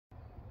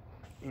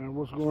And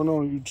what's going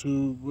on,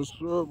 YouTube? What's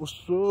up? What's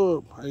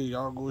up? Hey,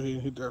 y'all go ahead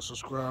and hit that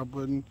subscribe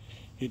button,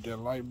 hit that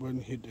like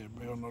button, hit that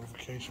bell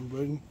notification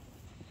button.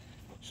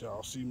 So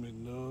y'all see me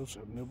Nubzz.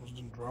 Her nipples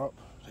done drop.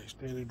 They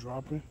steady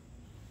dropping.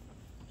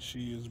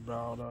 She is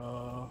about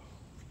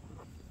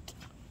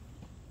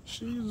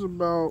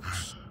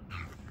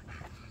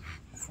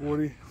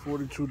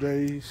 42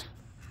 days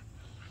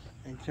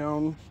and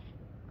counting.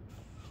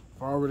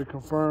 Already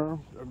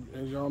confirmed.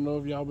 As y'all know,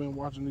 if y'all been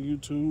watching the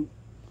YouTube,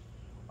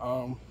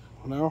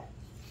 now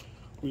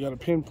we got to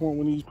pinpoint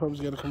when these puppies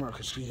got to come out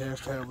because she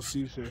has to have a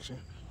C-section.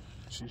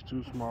 She's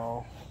too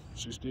small.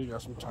 She still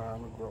got some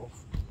time to grow.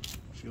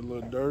 She a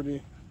little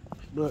dirty,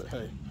 but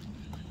hey,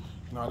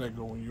 not that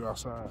good when you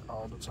outside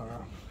all the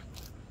time.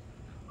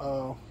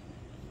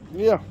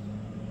 Yeah.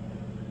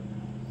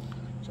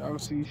 So y'all can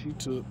see she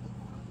took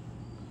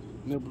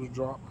nipples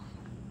drop.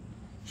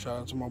 Shout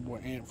out to my boy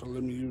Ant for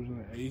letting me use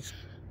the Ace,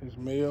 his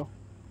male.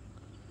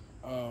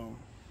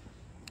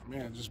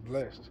 Man, just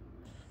blessed.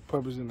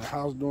 Puppies in the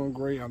house doing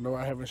great. I know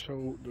I haven't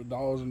showed the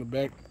dogs in the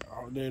back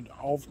out there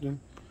often.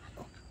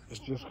 It's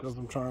just because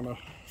I'm trying to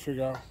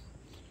figure out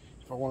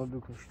if I want to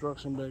do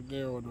construction back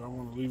there or do I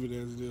want to leave it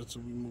as it is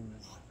till we move.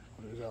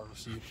 As y'all can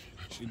see,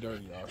 she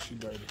dirty, y'all. She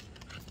dirty.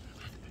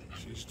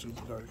 She's too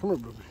dirty. Come here,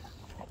 baby.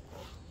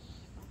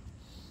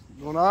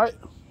 You doing all right?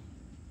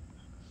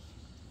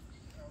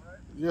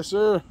 Yes,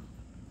 sir.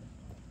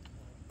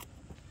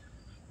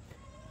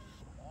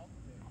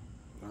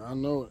 I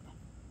know it.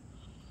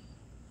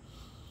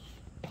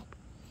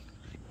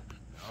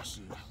 I'll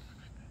see you.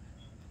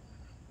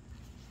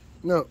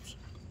 Nubzz.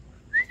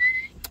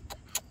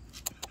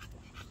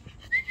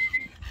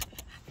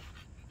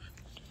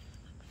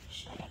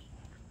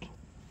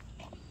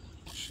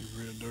 She's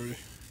real dirty.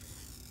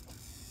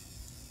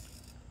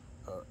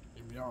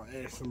 If y'all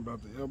asking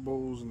about the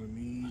elbows and the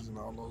knees and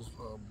all those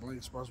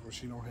blank spots where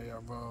she don't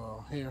have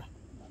hair,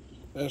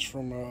 that's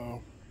from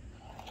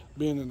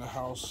being in the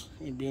house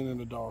and being in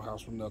the dog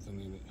house with nothing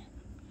in it.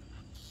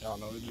 Y'all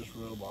know it just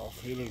rub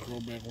off. It'll grow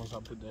back once I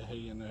put that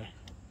hay in there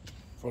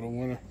for the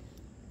winter.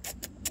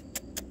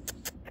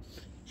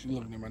 She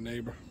looking at my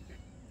neighbor.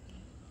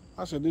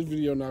 I said this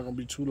video not gonna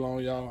be too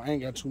long, y'all. I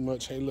ain't got too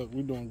much. Hey, look,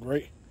 we doing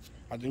great.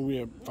 I think we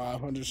have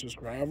 500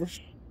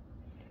 subscribers.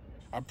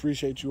 I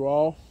appreciate you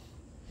all.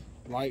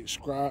 Like,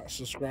 subscribe,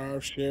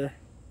 share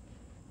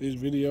this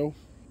video.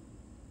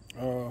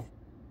 We're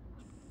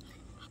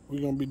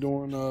gonna be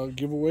doing a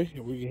giveaway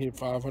if we can hit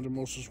 500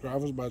 more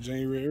subscribers by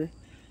January.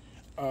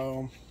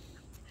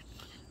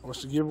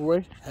 What's the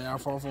giveaway?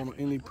 Half off on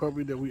any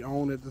puppy that we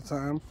own at the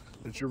time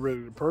that you're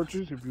ready to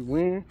purchase if you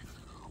win,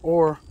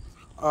 or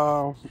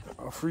a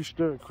free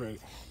stud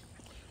credit.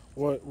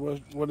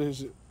 What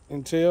does it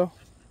entail?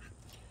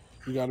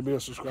 You got to be a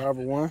subscriber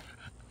one,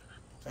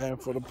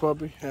 and for the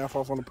puppy, half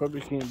off on the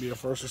puppy can be a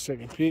first or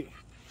second pick,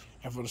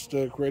 and for the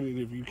stud credit,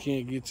 if you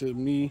can't get to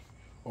me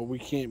or we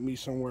can't meet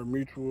somewhere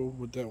mutual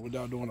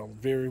without doing a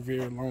very,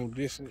 very long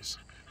distance,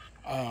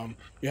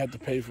 you have to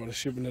pay for the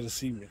shipping of the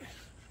semen.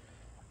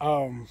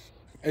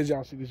 As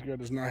y'all see, this girl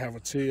does not have a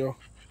tail.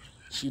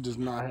 She does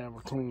not have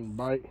a clean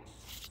bite.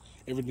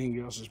 Everything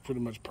else is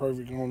pretty much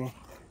perfect on her.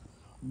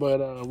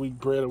 But we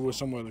bred her with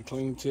somewhat a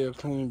clean tail,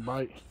 clean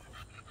bite,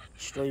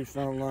 straight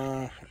front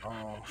line,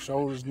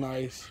 shoulders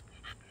nice,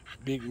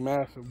 big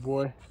massive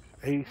boy,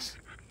 Ace.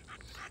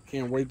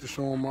 Can't wait to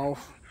show him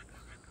off.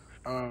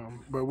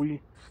 But we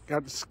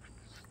got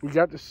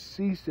the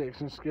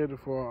C-section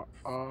scheduled for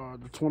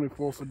the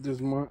 24th of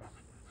this month.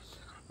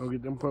 We'll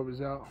get them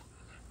puppies out.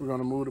 We're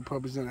gonna move the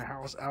puppies in the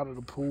house out of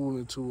the pool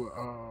into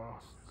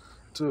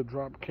a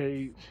drop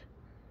cage,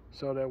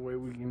 so that way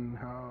we can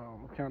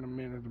kind of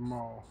manage them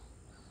all.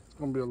 It's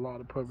gonna be a lot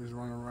of puppies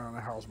running around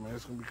the house, man.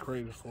 It's gonna be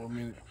crazy for a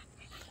minute.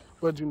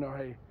 But you know,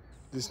 hey,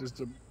 this is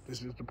the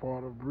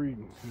part of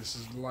breeding. This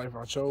is the life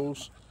I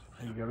chose,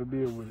 and you gotta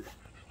deal with it.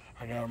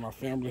 I got my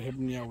family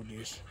helping me out with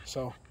this,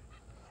 so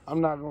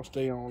I'm not gonna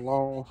stay on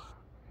long.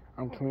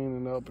 I'm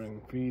cleaning up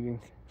and feeding.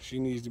 She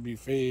needs to be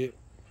fed.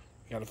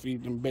 Gotta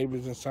feed them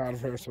babies inside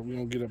of her so we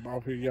don't get up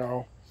off here,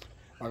 y'all.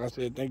 Like I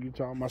said, thank you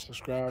to all my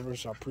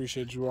subscribers. I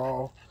appreciate you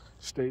all.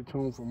 Stay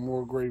tuned for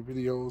more great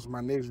videos. My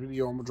next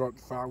video, I'm gonna drop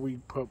the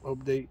 5-week pup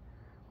update,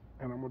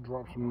 and I'm gonna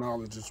drop some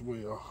knowledge as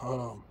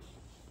well.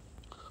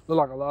 Look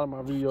like a lot of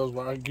my videos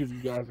where I give you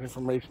guys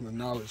information and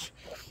knowledge.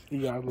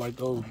 You guys like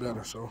those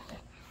better, so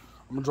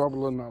I'm gonna drop a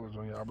little knowledge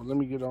on y'all. But let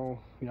me get on,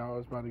 y'all.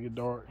 It's about to get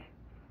dark.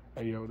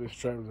 Hey, yo, this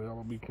Travis at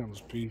L.O.B.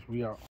 Peace. We out.